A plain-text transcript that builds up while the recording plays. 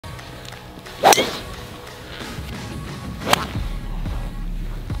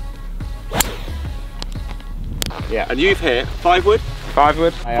Yeah. And you've hit 5 wood? 5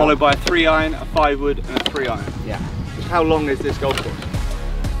 wood. Followed by a 3 iron, a 5 wood, and a 3 iron. Yeah. How long is this golf course?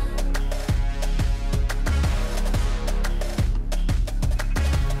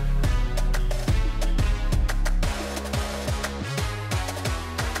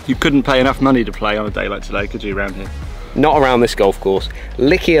 You couldn't pay enough money to play on a day like today, could you, around here? Not around this golf course.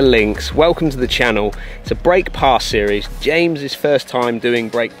 Lykia Links, welcome to the channel. It's a break par series. James's first time doing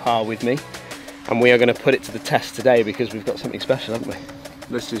break par with me, and we are going to put it to the test today because we've got something special, haven't we?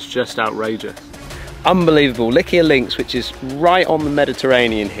 This is just outrageous. Unbelievable. Lykia Links, which is right on the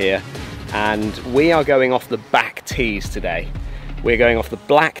Mediterranean here, and we are going off the back tees today. We're going off the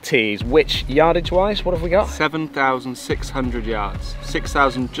black tees, which yardage wise, what have we got? 7,600 yards,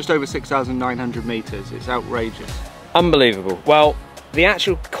 just over 6,900 meters. It's outrageous. Unbelievable. Well, the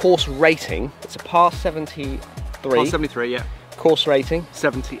actual course rating, it's a par 73. Par 73, yeah. Course rating?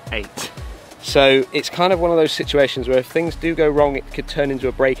 78. So it's kind of one of those situations where if things do go wrong, it could turn into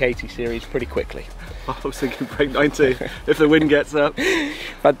a break 80 series pretty quickly. I was thinking break 90 if the wind gets up.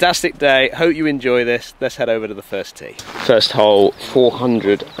 Fantastic day. Hope you enjoy this. Let's head over to the first tee. First hole,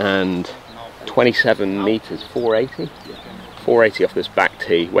 427 meters, 480? 480 off this back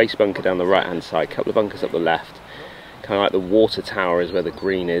tee. Waste bunker down the right hand side, couple of bunkers up the left. Kind of like the water tower is where the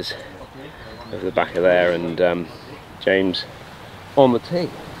green is, over the back of there, and James on the tee.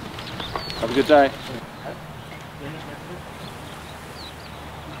 Have a good day.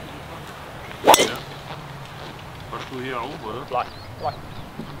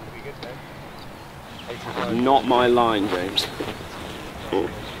 Not my line, James.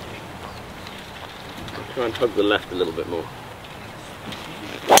 Try and hug the left a little bit more.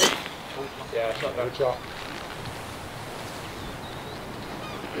 Yeah, it's not that shot.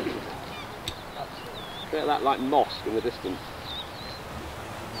 Bit of that like mosque in the distance.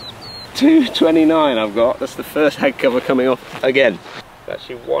 229 I've got. That's the first head cover coming off again.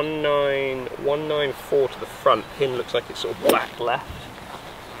 Actually 194 to the front. Pin looks like it's sort of black left.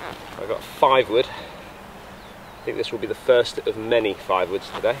 I've got 5 wood. I think this will be the first of many 5 woods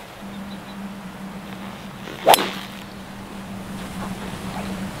today.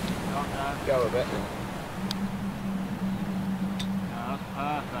 Go a bit.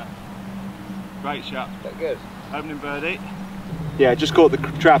 Perfect. Great shot. Is that good? Opening birdie. Yeah, just caught the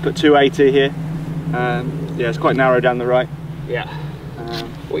trap at 280 here. Yeah, it's quite narrow down the right. Yeah.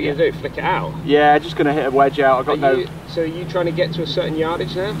 What are you going to do, flick it out? Yeah, just going to hit a wedge out. I've got So are you trying to get to a certain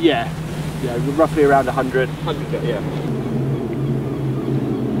yardage now? Yeah, roughly around 100. 100, yeah.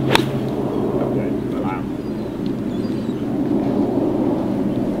 Okay, wow.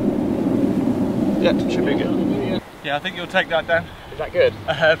 Yeah, should be good. Yeah, I think you'll take that down. Is that good?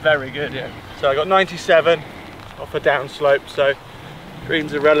 Very good, yeah. So I got 97 off a down slope, so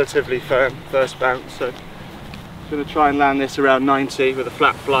greens are relatively firm, first bounce, so I'm going to try and land this around 90 with a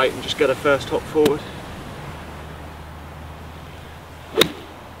flat flight and just get a first hop forward.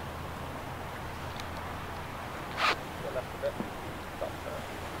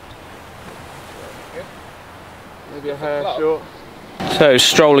 Maybe a hair short. So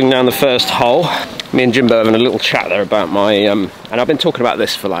strolling down the first hole, me and Jimbo having a little chat there about my, and I've been talking about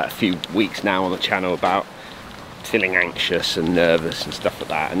this for like a few weeks now on the channel about feeling anxious and nervous and stuff like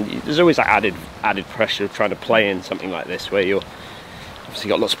that, and there's always that added pressure of trying to play in something like this where you're obviously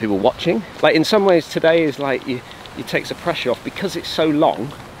got lots of people watching. Like in some ways today is like you takes the pressure off because it's so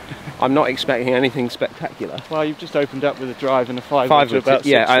long. I'm not expecting anything spectacular. Well, you've just opened up with a drive and a 5 wood to about 6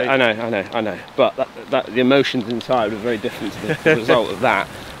 yeah, I know. But the emotions inside were very different to the result of that.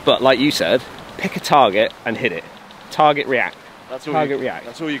 But like you said, pick a target and hit it. Target, react. That's all React.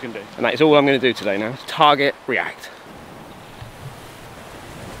 That's all you can do. And that is all I'm going to do today now. Target, react.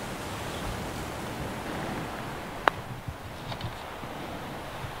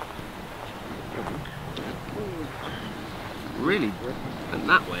 Really went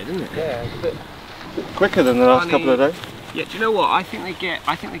that way, didn't it? Yeah, it's a bit quicker than the last couple of days. Yeah, do you know what? I think they get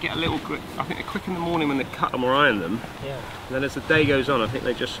a little quick. I think they're quick in the morning when they cut them or iron them. Yeah. And then as the day goes on, I think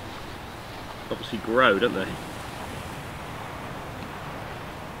they just obviously grow, don't they?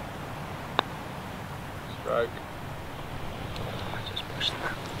 Stroke. I just pushed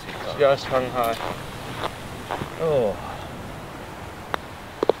that. Just hung high. Oh.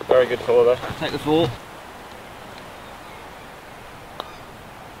 Very good fall there. Take the fall.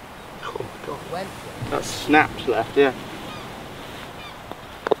 That snapped left, yeah.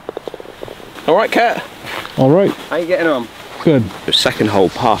 Alright, Kat. Alright. How you getting on? Good. The second hole,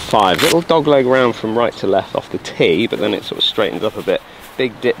 par 5. Little dogleg round from right to left off the tee, but then it sort of straightens up a bit.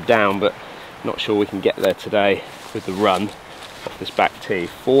 Big dip down, but Not sure we can get there today with the run off this back tee.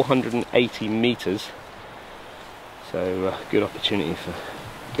 480 metres, so good opportunity for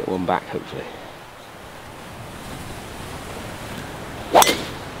get one back hopefully. That's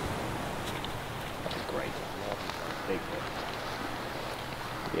great.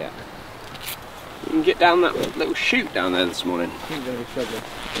 Yeah. You can get down that little chute down there this morning. I think we're going to be struggling.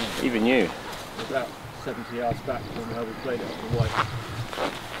 Yeah. Even you. About 70 yards back from where we played it on the white.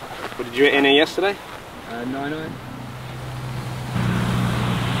 What did you hit in here yesterday? 9-iron.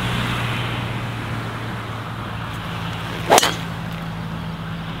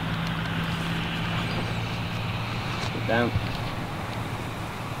 Sit down.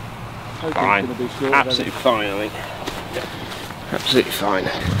 Fine. Absolutely fine, I think. Absolutely fine.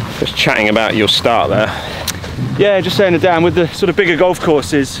 Just chatting about your start there. Yeah, just saying it down with the sort of bigger golf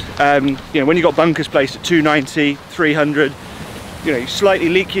courses. You know, when you got bunkers placed at 290, 300, you know, you slightly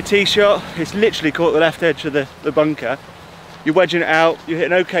leak your tee shot. It's literally caught the left edge of the bunker. You're wedging it out. You hit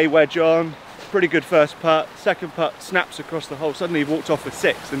an okay wedge on. Pretty good first putt. Second putt snaps across the hole. Suddenly you've walked off with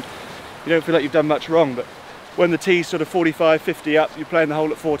 6, and you don't feel like you've done much wrong. But when the tee's sort of 45, 50 up, you're playing the hole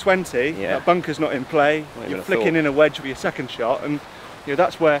at 420. Yeah. That bunker's not in play. You're flicking in a wedge with your second shot, and you know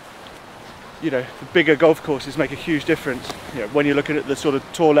that's where, you know, the bigger golf courses make a huge difference. You know, when you're looking at the sort of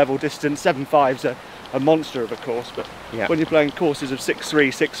tour level distance, 7.5's a monster of a course, but yeah. When you're playing courses of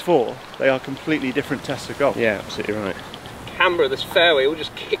 6.3, 6.4, they are completely different tests of golf. Yeah, absolutely right. Camber of this fairway will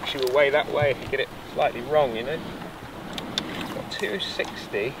just kicks you away that way if you get it slightly wrong, you know. It's got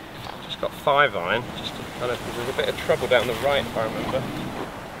 260, just got 5-iron, just to kind of, because there's a bit of trouble down the right if I remember.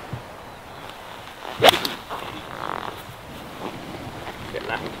 Get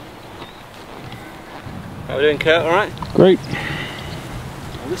left. How are we doing, Kurt? All right? Great.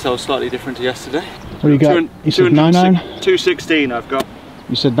 Well, this hole's slightly different to yesterday. What do you got? You said 9-iron? 216 I've got.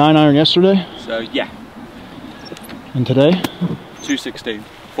 You said 9-iron yesterday? So, yeah. And today? 216,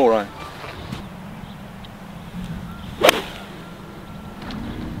 4-iron.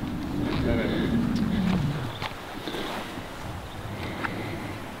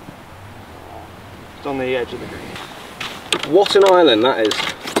 It's on the edge of the green. What an island that is.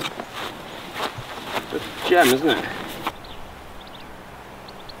 It's a gem, isn't it?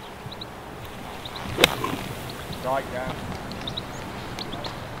 Right down.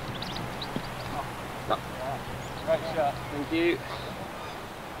 Great shot. Thank you.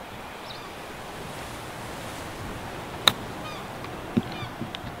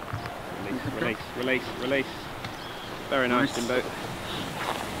 Release. Very nice, Jimbo.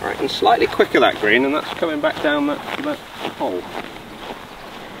 Right, and slightly quicker that green, and that's coming back down that hole.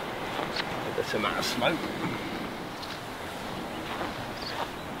 That's a matter of smoke.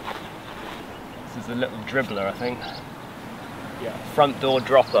 This is a little dribbler, I think. Yeah. Front door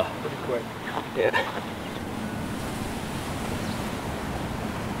dropper. Pretty quick. Yeah.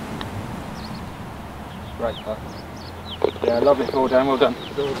 Great putt. Yeah, lovely fall down, well done.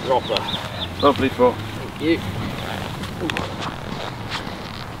 Door dropper. Lovely fall. Thank you.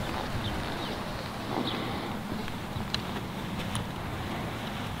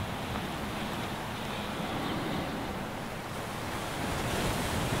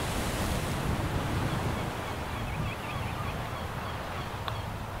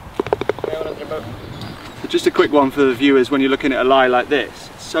 So just a quick one for the viewers: when you're looking at a lie like this,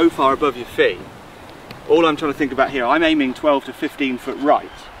 it's so far above your feet. All I'm trying to think about here, I'm aiming 12 to 15 foot right,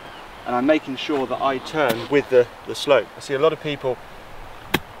 and I'm making sure that I turn with the slope. I see a lot of people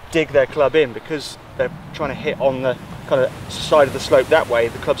dig their club in because they're trying to hit on the kind of side of the slope that way.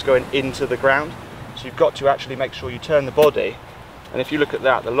 The club's going into the ground, so you've got to actually make sure you turn the body. And if you look at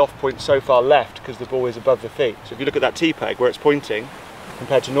that, the loft point's so far left because the ball is above the feet. So if you look at that tee peg where it's pointing,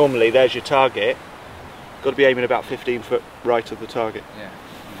 compared to normally, there's your target. Got to be aiming about 15 foot right of the target. Yeah.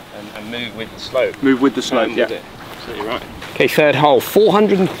 And move with the slope. Move with the slope, yeah. Absolutely right. Okay, third hole,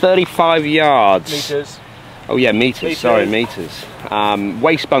 435 yards. Meters. Oh yeah, meters. Sorry, meters.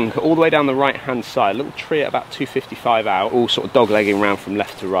 Waste bunker all the way down the right hand side. Little tree at about 255 out, all sort of dog legging around from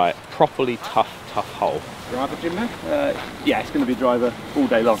left to right. Properly tough hole. Driver, Jim, yeah, it's going to be driver all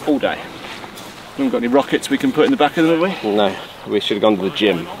day long. All day. We haven't got any rockets we can put in the back of them, have we? No, we should have gone to the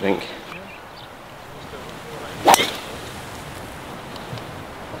gym, I think.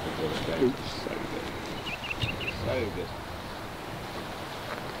 So good.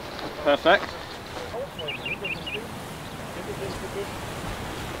 Perfect.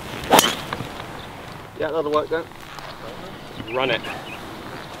 Yeah, that'll work then. Run it.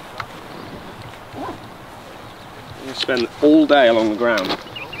 You spend all day along the ground.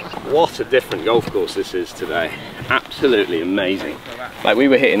 What a different golf course this is today. Absolutely amazing. Like we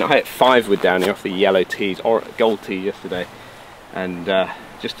were hitting, I hit 5 wood down here off the yellow tees or gold tee yesterday, and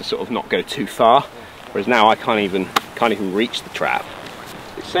just to sort of not go too far. Whereas now I can't even reach the trap.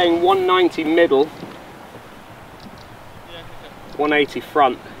 It's saying 190 middle, 180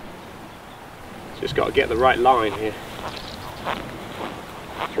 front. Just got to get the right line here.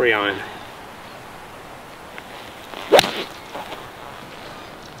 3 iron.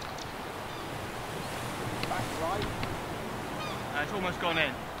 It's almost gone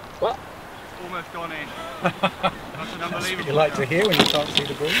in. What? It's almost gone in. That's an unbelievable. That's what you like to hear when you can't see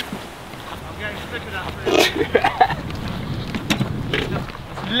the green. I'm getting sick of that.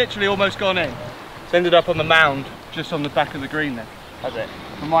 It's literally almost gone in. It's ended up on the mound, just on the back of the green there. Has it?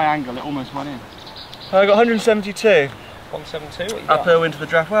 From my angle, it almost went in. I got 172. 172? What you got? Uphill into the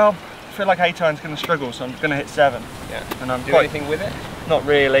draft. Well, I feel like 8 iron's going to struggle, so I'm going to hit 7. Yeah. And I'm do anything with it? Not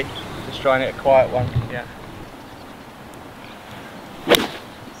really. Just trying to hit a quiet one. Yeah.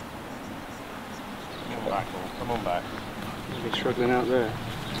 Come on back, come on back. You'll be struggling out there.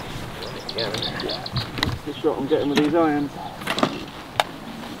 Yeah. That's the shot I'm getting with these irons.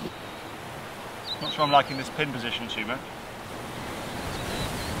 Not sure I'm liking this pin position too much.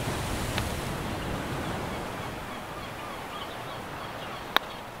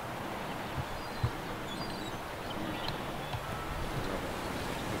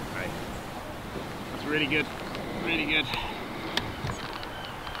 That's really good. Really good.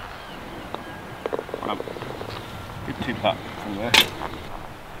 Good 2-putt from there.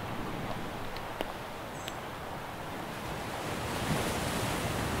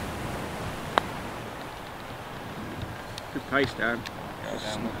 Good pace, Dan.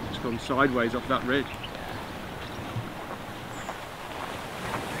 It's gone sideways off that ridge.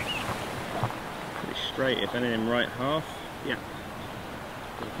 Pretty straight, if anything, right half. Yeah.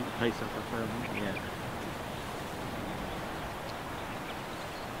 Gotta keep the pace up there. Yeah.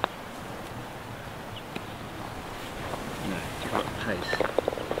 No, you've got the pace.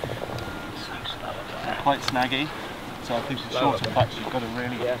 So slow up there. Quite snaggy, so I think the shorter putts you've got to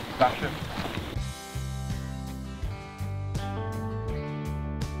really bash them.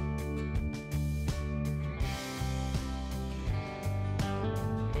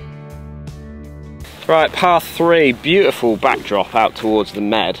 Right, par 3, beautiful backdrop out towards the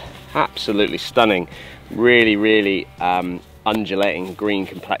Med. Absolutely stunning. Really, really undulating green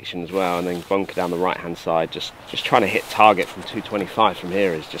complexion as well, and then bunker down the right hand side. Just trying to hit target from 225 from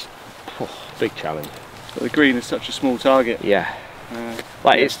here is just big challenge. But the green is such a small target. Yeah.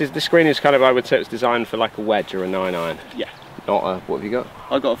 Like it's this green is kind of, I would say it's designed for like a wedge or a 9 iron. Yeah. Not a, what have you got?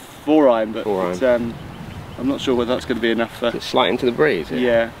 I've got a 4 iron, but 4 it's, I'm not sure whether that's going to be enough for. It's slight into the breeze.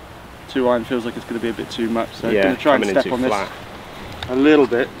 Yeah. 2 iron feels like it's going to be a bit too much, so yeah, I'm going to try and step on flat. this a little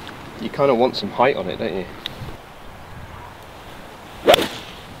bit. You kind of want some height on it, don't you?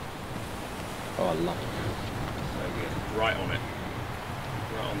 Oh, I love it. So good. Right on it.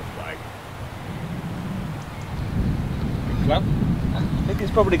 Right on the flag. Big club? I think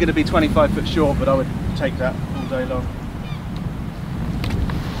it's probably going to be 25 foot short, but I would take that all day long.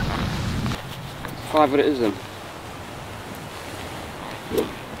 5 what it is then.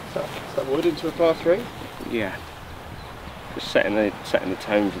 Is that wood into a par 3? Yeah. Just setting the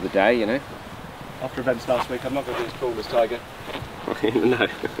tone for the day, you know. After events last week, I'm not going to be as cool as Tiger. No.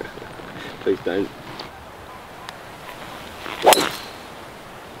 Please don't.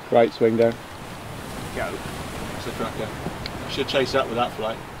 Great swing down. Go. It's a cracker. Should chase up with that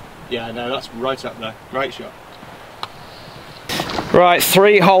flight. Yeah, no, that's right up there. Great shot. Right,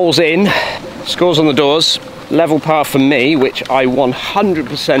 3 holes in. Scores on the doors. Level par for me, which I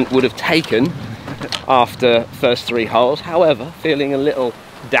 100% would have taken after first 3 holes. However, feeling a little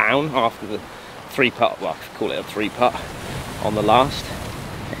down after the 3-putt, well, I could call it a 3-putt on the last.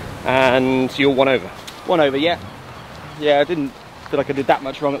 And you're 1 over. 1 over, yeah. Yeah, I didn't feel like I did that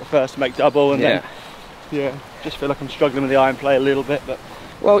much wrong at the first to make double, and then, yeah, just feel like I'm struggling with the iron play a little bit, but.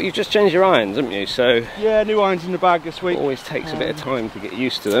 Well, you've just changed your irons, haven't you? So yeah, new irons in the bag this week. Always takes a bit of time to get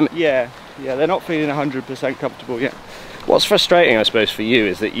used to them. Yeah, they're not feeling 100% comfortable yet. What's frustrating, I suppose, for you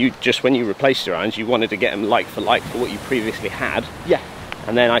is that you just, when you replaced your irons, you wanted to get them like for what you previously had. Yeah.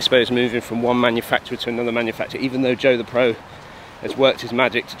 And then I suppose moving from one manufacturer to another manufacturer, even though Joe the Pro has worked his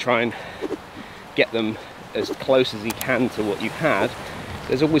magic to try and get them as close as he can to what you had,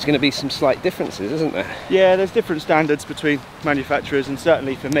 there's always going to be some slight differences, isn't there? Yeah, there's different standards between manufacturers, and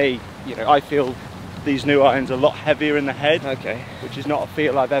certainly for me, you know, I feel these new irons are a lot heavier in the head. Okay. Which is not a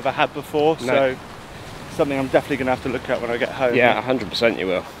feel I've ever had before, No. So something I'm definitely going to have to look at when I get home. Yeah, 100% you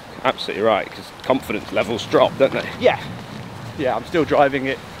will. Absolutely right, because confidence levels drop, don't they? Yeah, I'm still driving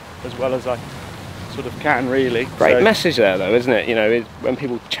it as well as I sort of can really. Great message there though, isn't it? You know, when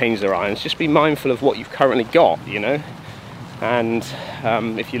people change their irons, just be mindful of what you've currently got, you know, and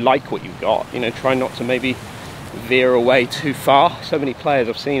if you like what you've got, you know, try not to maybe veer away too far. So many players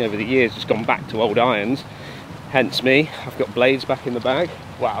I've seen over the years just gone back to old irons, hence me. I've got blades back in the bag.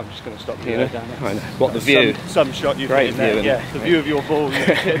 Wow, I'm just going to stop You you know, down there. I know. What the view. Some shot you've Great hit in there. view, Yeah, the view of your ball, you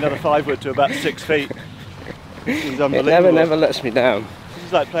hit another 5-wood to about 6 feet. It's It unbelievable. never lets me down. This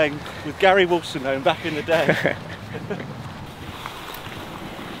is like playing with Gary Wolfson back in the day.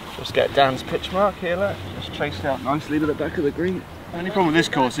 Just get Dan's pitch mark here, look. Just traced out nicely to the back of the green. The only problem with this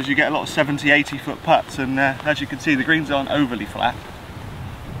course is you get a lot of 70, 80 foot putts, and as you can see, the greens aren't overly flat.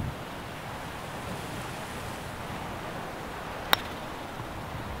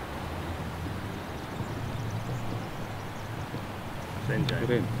 Get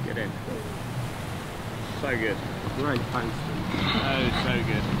in, get in. So good. Great post. Oh, so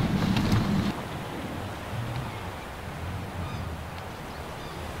good.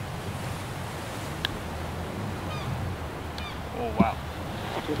 Oh wow.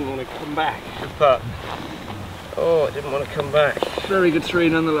 Didn't want to come back. Good putt. Oh, I didn't want to come back. Very good three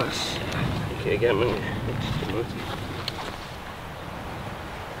nonetheless. Okay, again, wouldn't you?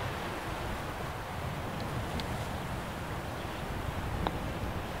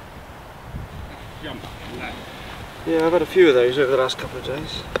 Jump. Yeah, I've had a few of those over the last couple of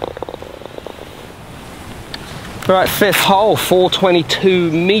days. Right, fifth hole,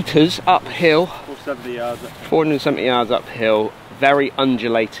 422 metres uphill. 470 yards. 470 yards uphill, very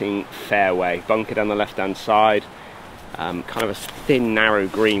undulating fairway, bunker down the left hand side, kind of a thin narrow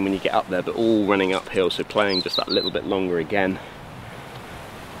green when you get up there, but all running uphill, so playing just that little bit longer again.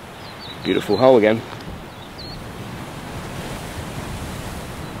 Beautiful hole again.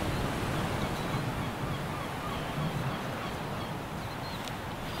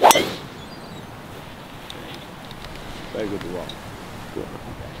 Very good to rock.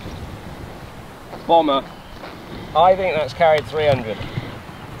 Bomber. I think that's carried 300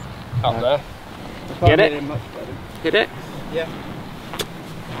 up there. Get it? Hit it? Yeah.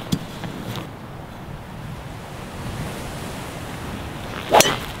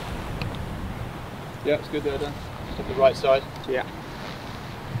 Yeah, it's good there, Dan. To the right side. Yeah.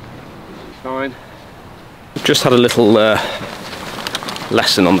 Fine. Just had a little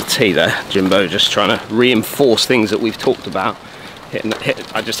lesson on the tee there, Jimbo, just trying to reinforce things that we've talked about.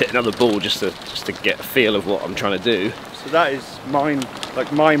 I just hit another ball just to get a feel of what I'm trying to do. So that is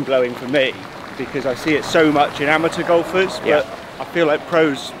mind-blowing for me, because I see it so much in amateur golfers, but I feel like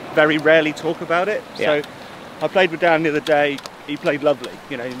pros very rarely talk about it. So I played with Dan the other day. He played lovely.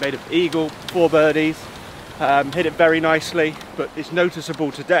 You know, he made an eagle, 4 birdies, hit it very nicely, but it's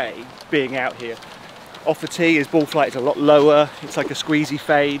noticeable today being out here. Off the tee, his ball flight is a lot lower. It's like a squeezy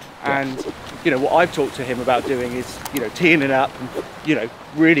fade, and you know what I've talked to him about doing is, you know, teeing it up and, you know,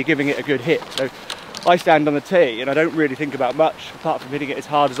 really giving it a good hit. So I stand on the tee and I don't really think about much apart from hitting it as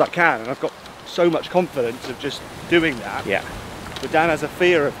hard as I can, and I've got so much confidence of just doing that. Yeah. But Dan has a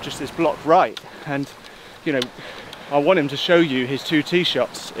fear of just this blocked right, and you know, I want him to show you his 2 tee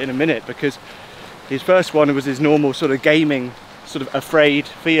shots in a minute, because his first one was his normal sort of gaming, sort of afraid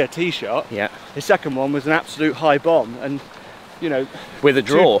fear tee shot. Yeah. His second one was an absolute high bomb, and you know, with a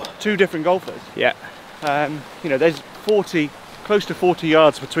draw. Two different golfers. Yeah. You know, there's close to 40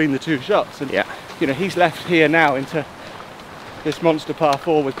 yards between the 2 shots, and you know, he's left here now into this monster par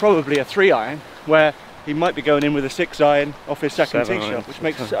 4 with probably a 3-iron, where he might be going in with a 6-iron off his second tee shot, which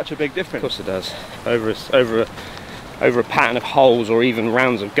makes such a big difference. Of course it does. Over a pattern of holes or even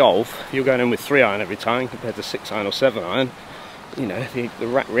rounds of golf, you're going in with 3-iron every time compared to 6-iron or 7-iron. You know, the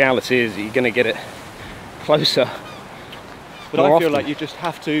reality is that you're going to get it closer. But I feel like you just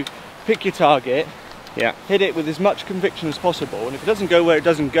have to pick your target, hit it with as much conviction as possible, and if it doesn't go where it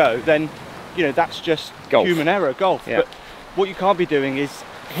doesn't go, then you know, that's just human error, golf. But what you can't be doing is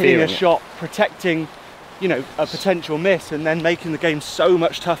hitting a shot, protecting, you know, a potential miss, and then making the game so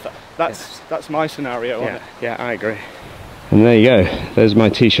much tougher. That's my scenario on it. Yeah, I agree. And there you go, there's my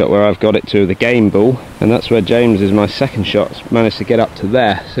tee shot where I've got it to the game ball, and that's where James is my second shot, managed to get up to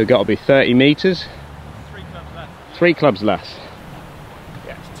there. So got to be 30 metres. 3 clubs less. 3 clubs less.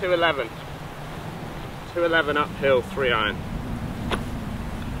 Yeah, it's 211. 211 uphill, 3-iron.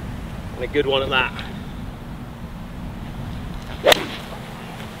 And a good one at that.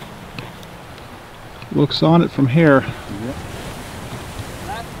 Looks on it from here.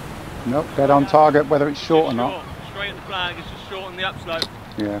 Nope, dead on target, whether it's short or not. Straight at the flag, it's just short on the upslope.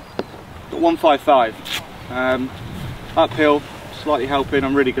 Yeah. Got 155. Uphill, slightly helping.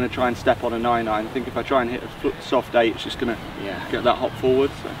 I'm really going to try and step on a 9-iron. I think if I try and hit a soft 8, it's just going to get that hop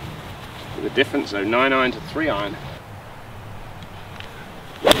forward. So. The difference though, 9-iron to 3-iron.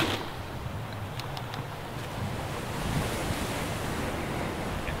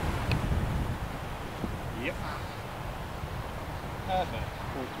 Yep. Perfect.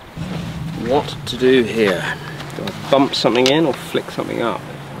 What to do here? Do I bump something in or flick something up?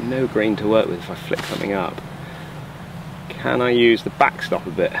 No green to work with if I flick something up. Can I use the backstop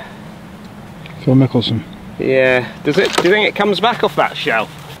a bit? Phil Mickelson. Yeah. Do you think it comes back off that shell?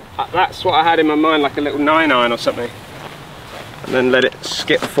 That's what I had in my mind, like a little 9-iron or something. And then let it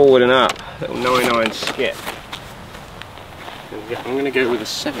skip forward and up. Little 9-iron skip. I'm going to go with a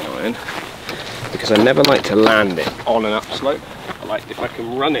 7-iron because I never like to land it on an upslope. I like if I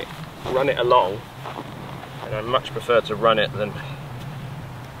can run it along, and I much prefer to run it than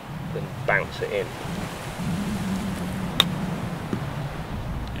bounce it in.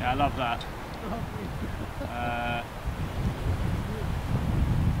 Yeah, I love that.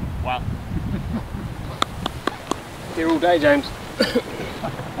 Wow. Here all day, James.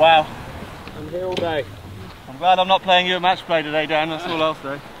 Wow. I'm here all day. I'm glad I'm not playing you a match play today, Dan. That's all I'll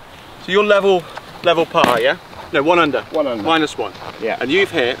say. So you're level par, yeah? No, 1 under. 1 under. -1. Yeah. And you've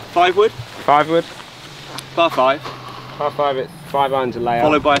hit 5 wood? 5 wood. Par 5. Par 5, it's 5 irons a layout.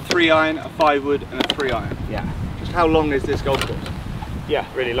 Followed by a 3-iron, a 5 wood, and a 3-iron. Yeah. Just how long is this golf course? Yeah,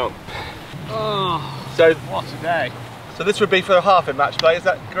 really long. Oh, so what a day. So this would be for a half in match play, is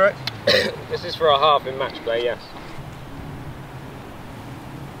that correct? This is for a half in match play, yes.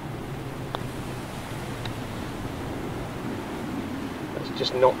 That's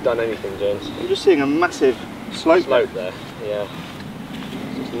just not done anything, James. I'm just seeing a massive slope there. Yeah.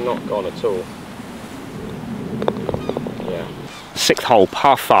 It's just not gone at all. Yeah. 6th hole,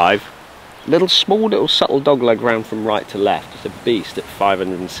 par 5. Small little subtle dogleg round from right to left. It's a beast at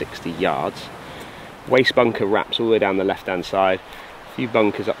 560 yards. Waste bunker wraps all the way down the left hand side. A few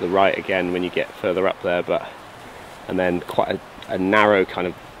bunkers up the right again when you get further up there, and then quite a narrow kind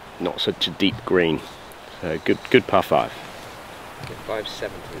of not such a deep green. So good par 5.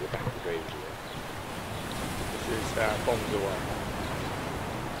 5-7 through the back of the green. This is bombs away.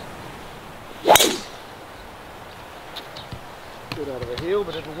 Good out of the heel,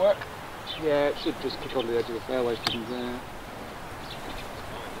 but it'll work. Yeah, it should just kick on the edge of the fairway from there.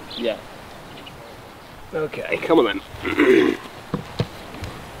 Yeah. Okay, come on then.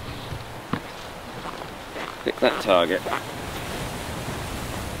 Pick that target. Tee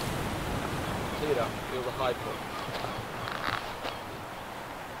it up, feel the high point.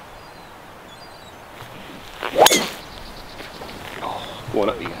 Oh, one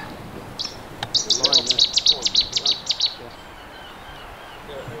up you go.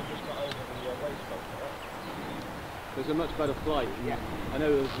 There's a much better flight. Yeah. I know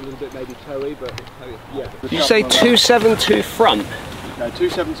it was a little bit maybe toey, but yeah. Did you say 272 front? No,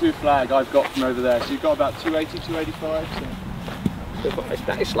 272 flag I've got from over there. So you've got about 280, 285. So.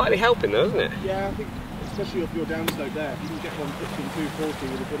 That is slightly helping though, isn't it? Yeah, I think especially if you're downslope there, if you can get one pitching 240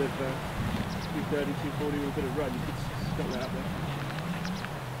 with a bit of 230, 240 with a bit of run, you could stop that up there.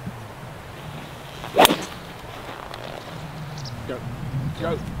 Go.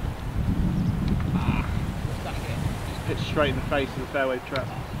 Go. Pitch straight in the face of the fairway trap.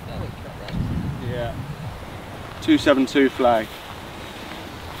 Fairway trap, right? Yeah. 272 flag.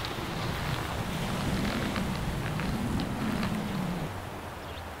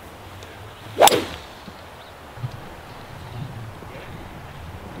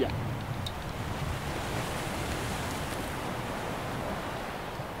 Yeah.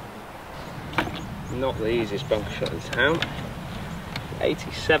 Not the easiest bunker shot in town.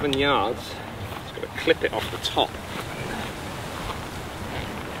 87 yards. Just got to clip it off the top.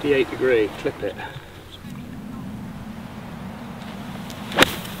 58 degree, clip it.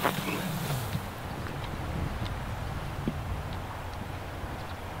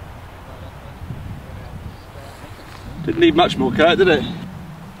 Didn't need much more, Kurt, did it?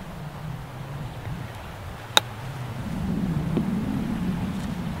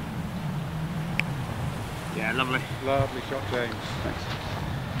 Yeah, lovely. Lovely shot, James. Thanks.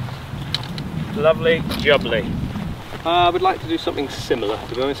 Lovely, jubbly. I would like to do something similar,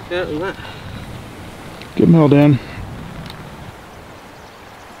 to be honest, Kurt, than that. Good mill, Dan.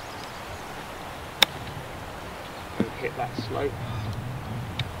 Don't hit that slope.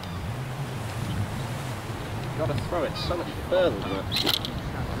 Got to throw it so much further than that.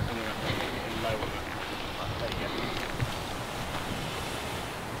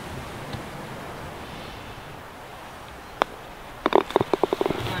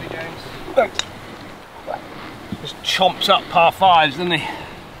 Thanks. Just chomps up par 5s, doesn't he?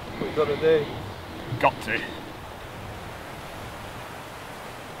 What you got to do? Got to.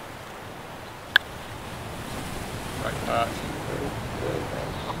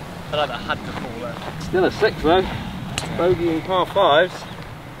 I like that had to fall there. Still a 6 though. Bogey in par 5s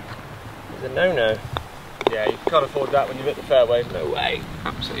is a no-no. Yeah, you can't afford that when you hit the fairway. No way.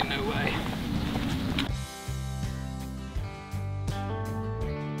 Absolutely no way.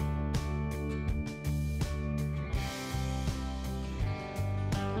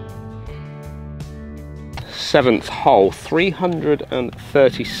 Seventh hole,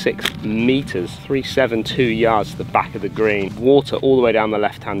 336 metres, 372 yards to the back of the green. Water all the way down the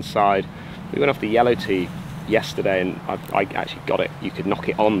left-hand side. We went off the yellow tee yesterday and I actually got it. You could knock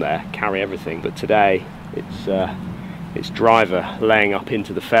it on there, carry everything. But today, it's driver laying up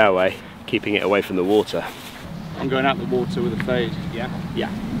into the fairway, keeping it away from the water. I'm going out the water with a fade. Yeah?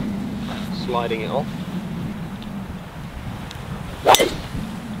 Yeah. Sliding it off.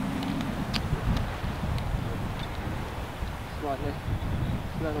 Slightly.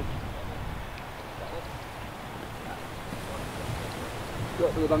 Level.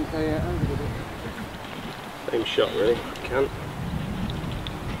 Got to the bunker here. Same shot really, can't.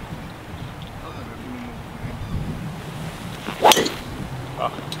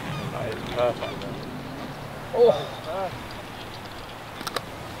 Oh, that is perfect. Oh.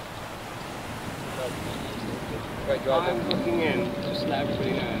 I'm looking in, just let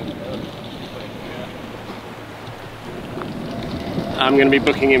everybody know. I'm going to be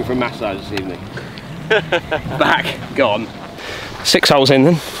booking in for a massage this evening. Back, gone. 6 holes in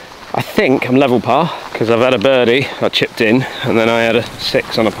then. I think I'm level par, because I've had a birdie, I chipped in, and then I had a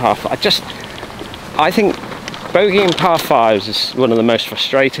 6 on a par 5. I think bogeying par 5s is one of the most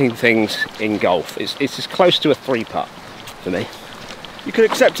frustrating things in golf. It's as close to a 3-putt for me. You could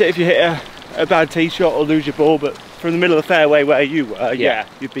accept it if you hit a bad tee shot or lose your ball, but from the middle of the fairway where you were, yeah,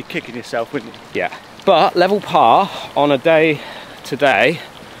 you'd be kicking yourself, wouldn't you? Yeah. But level par on a day today,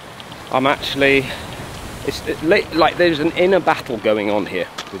 I'm actually, like there's an inner battle going on here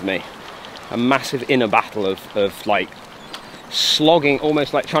with me. A massive inner battle of like slogging,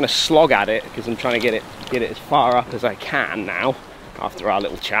 almost like trying to slog at it, because I'm trying to get it as far up as I can now after our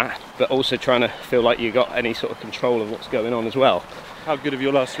little chat, but also trying to feel like you got any sort of control of what's going on as well. How good have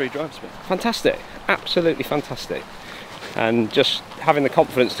your last 3 drives been? Fantastic, absolutely fantastic. And just having the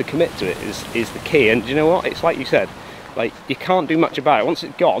confidence to commit to it is the key. And you know what? It's like you said, like you can't do much about it. Once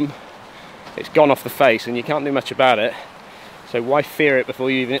it's gone off the face and you can't do much about it. So why fear it before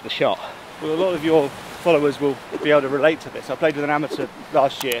you even hit the shot? Well, a lot of your followers will be able to relate to this. I played with an amateur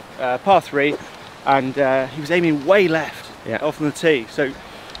last year, par 3, and he was aiming way left off on the tee. So,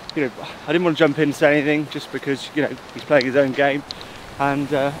 you know, I didn't want to jump in and say anything just because, you know, he's playing his own game.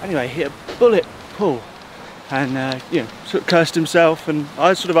 And anyway, he hit a bullet pull. And you know, sort of cursed himself, and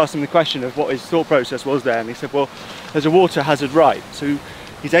I sort of asked him the question of what his thought process was there, and he said, well, there's a water hazard right, so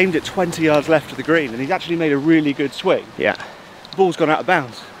he's aimed it 20 yards left of the green, and he's actually made a really good swing. Yeah. The ball's gone out of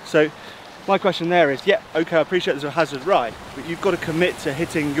bounds. So my question there is, yeah, okay, I appreciate there's a hazard right, but you've got to commit to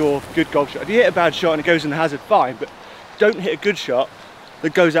hitting your good golf shot. If you hit a bad shot and it goes in the hazard, fine, but don't hit a good shot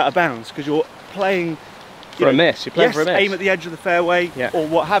that goes out of bounds, because you're playing for a miss. You're playing for a miss. Aim at the edge of the fairway, or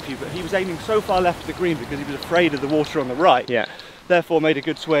what have you, but he was aiming so far left of the green because he was afraid of the water on the right. Yeah. Therefore made a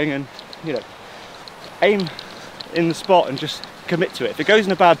good swing, and you know, aim in the spot and just commit to it. If it goes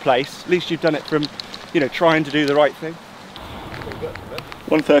in a bad place, at least you've done it from, you know, trying to do the right thing.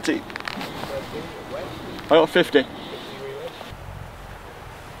 130. I got 50.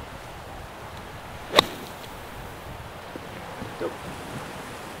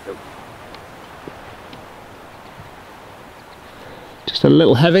 Just a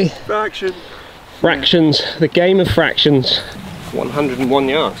little heavy. Fraction. Fractions, the game of fractions. 101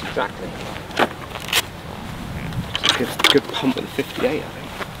 yards, exactly. Just a good pump with a 58, I think.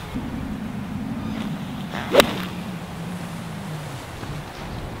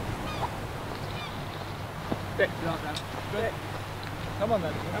 Come on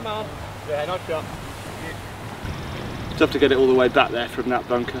then. Come on. Yeah, nice shot. Tough to get it all the way back there from that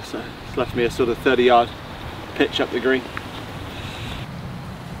bunker, so it's left me a sort of 30-yard pitch up the green.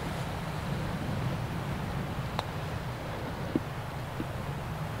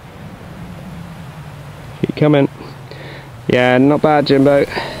 Keep coming. Yeah, not bad, Jimbo.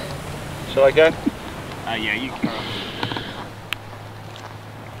 Shall I go? Yeah, you can.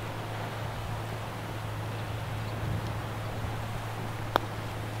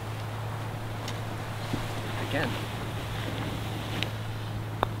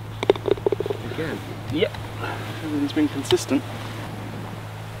 Again. Yep. Everything's been consistent.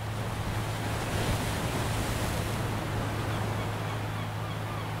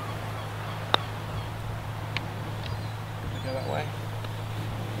 Go that way.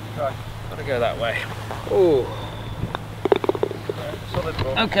 Right, gotta go that way. Oh.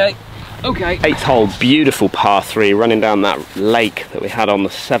 Okay. Okay. 8th hole, beautiful par 3, running down that lake that we had on the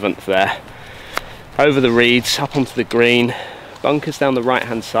 7th there. Over the reeds, up onto the green, bunkers down the right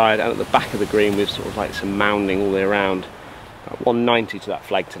hand side, and at the back of the green we've sort of like some mounding all the way around. About 190 to that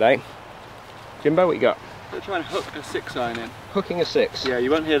flag today. Jimbo, what you got? I'm going to try and hook a 6-iron in. Hooking a 6? Yeah,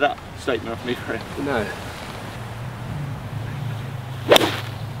 you won't hear that statement off me for it. No.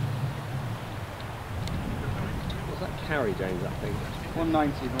 What's that carry, James, that thing?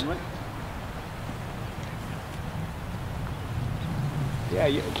 190 normally. Yeah, are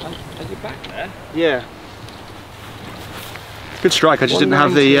you back there? Yeah. Good strike. I just didn't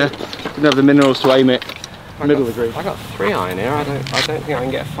have the minerals to aim it middle of the green. I got 3-iron here. I don't think I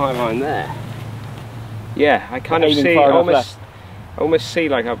can get a 5-iron there. Yeah, I kind of see almost see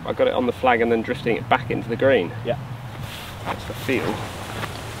like I got it on the flag and then drifting it back into the green. Yeah. That's the feel.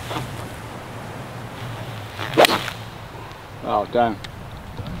 Oh, down.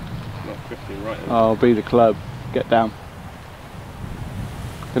 Not drifting right. Oh, be the club. Get down.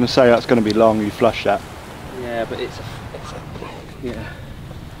 I'm going to say that's going to be long. You flush that. Yeah, but it's a yeah.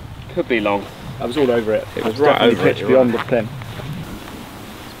 Could be long. I was all over it. It was right over it. Beyond the pin.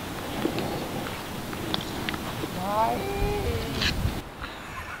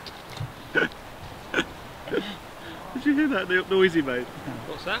 Did you hear that noise he made?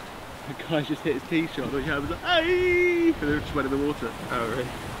 What's that? The guy just hit his tee shot. I was like, "Hey!" And then it just went in the water. Oh, really?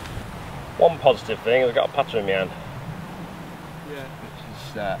 One positive thing is I've got a putter in my hand. Yeah. Which is,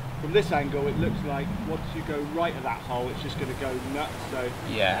 from this angle, it looks like once you go right at that hole, it's just going to go nuts. So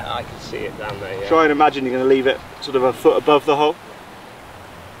yeah, I can see it down there. Yeah. Try and imagine you're going to leave it sort of a foot above the hole.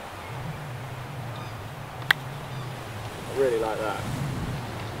 I really like that.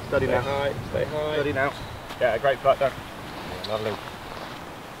 Steady now. High, stay high. Steady now. Yeah, great putt down. Yeah, lovely.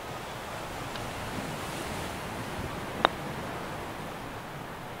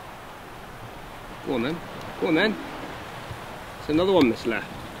 Go on then. Go on then. It's another one that's left.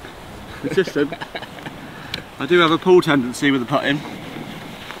 Consistent. I do have a pull tendency with the putting.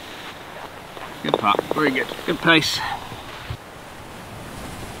 Good putt. Very good. Good pace.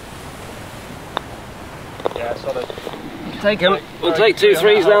 Yeah, solid. Take them. We'll take 2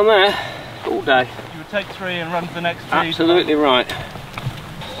 3s down there all day. You would take 3 and run for the next 3. Absolutely right.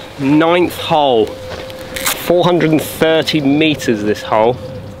 9th hole. 430 metres this hole.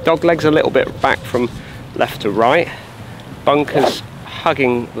 Dog legs a little bit back from left to right. Bunkers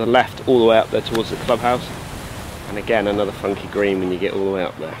hugging the left all the way up there towards the clubhouse. And again, another funky green when you get all the way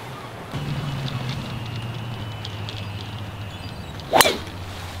up there.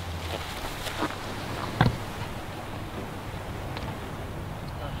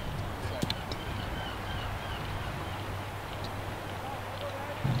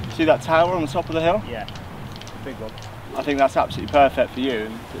 See that tower on the top of the hill? Yeah, big one. I think that's absolutely perfect for you,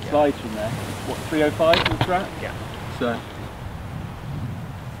 and it slides from there. What, 305 for the track? Yeah. So.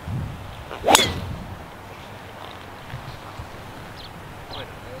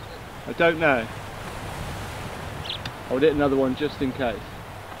 I don't know. I would hit another one just in case.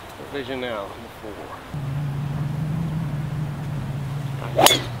 What vision now? 4.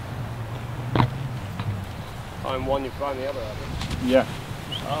 Find one, you find the other, I think. Yeah.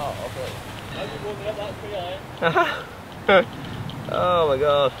 Oh, okay. Oh my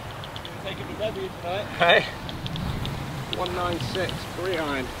god. Taking the W tonight. Hey. 196,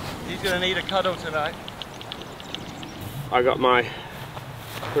 3-iron. He's going to need a cuddle tonight. I got my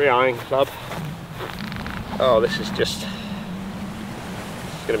 3-iron club. Oh, this is just...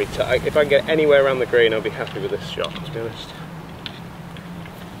 It's going to be tight. If I can get anywhere around the green, I'll be happy with this shot, to be honest.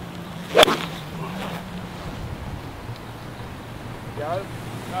 Go.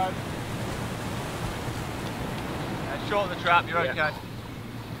 Go. Short of the trap, you're okay.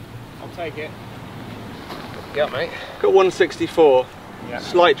 I'll take it. Got mate. Got 164. Yeah.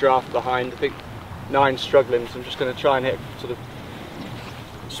 Slight draft behind. I think 9 struggling, so I'm just going to try and hit sort of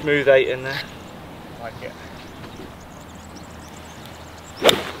smooth 8 in there. Like it.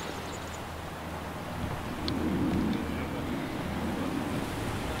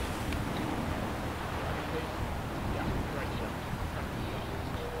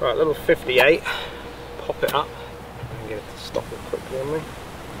 Right, little 58. Pop it up. Get it to stop it quickly on me.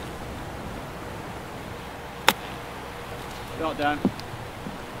 Shot down.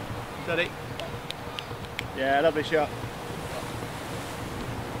 Steady. Yeah, lovely shot.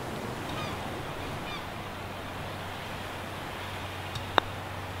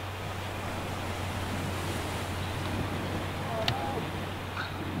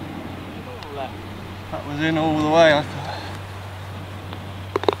 That was in all the way, I thought.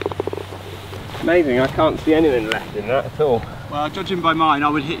 Amazing, I can't see anything left in that at all. Well, judging by mine, I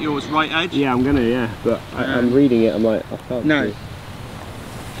would hit yours right edge. Yeah, I'm gonna, yeah. But I'm reading it, I'm like, I can't No. see.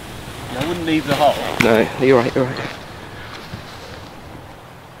 I wouldn't leave the hole. No, you're right, you're right.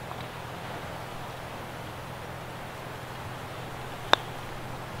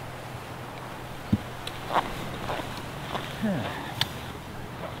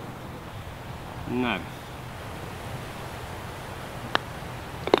 No.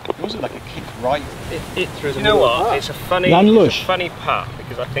 Wasn't like a kick right. It through the you know what? It's a funny putt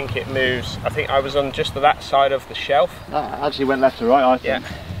because I think it moves. I think I was on just that side of the shelf. That actually went left to right, I think.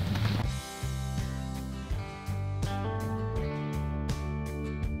 Yeah.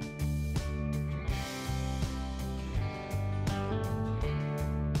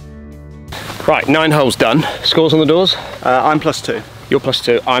 Right, 9 holes done. Scores on the doors? I'm +2. You're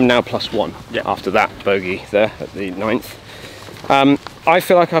 +2, I'm now +1. Yeah. After that bogey there at the 9th. I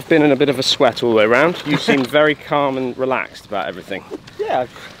feel like I've been in a bit of a sweat all the way around. You seem very calm and relaxed about everything. Yeah,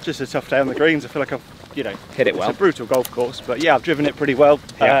 just a tough day on the greens. I feel like I've, you know, Hit it well. It's a brutal golf course, but yeah, I've driven it pretty well.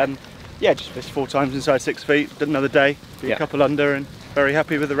 Yeah. Yeah, just missed 4 times inside 6 feet. Did another day, be Yeah. a couple under, and very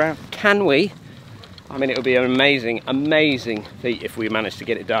happy with the round. Can we, I mean it would be an amazing, amazing feat if we managed to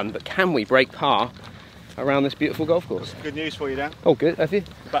get it done, but can we break par around this beautiful golf course? Good news for you, Dan. Oh good, have you?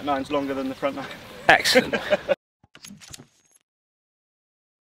 Back nine's longer than the front nine. Excellent.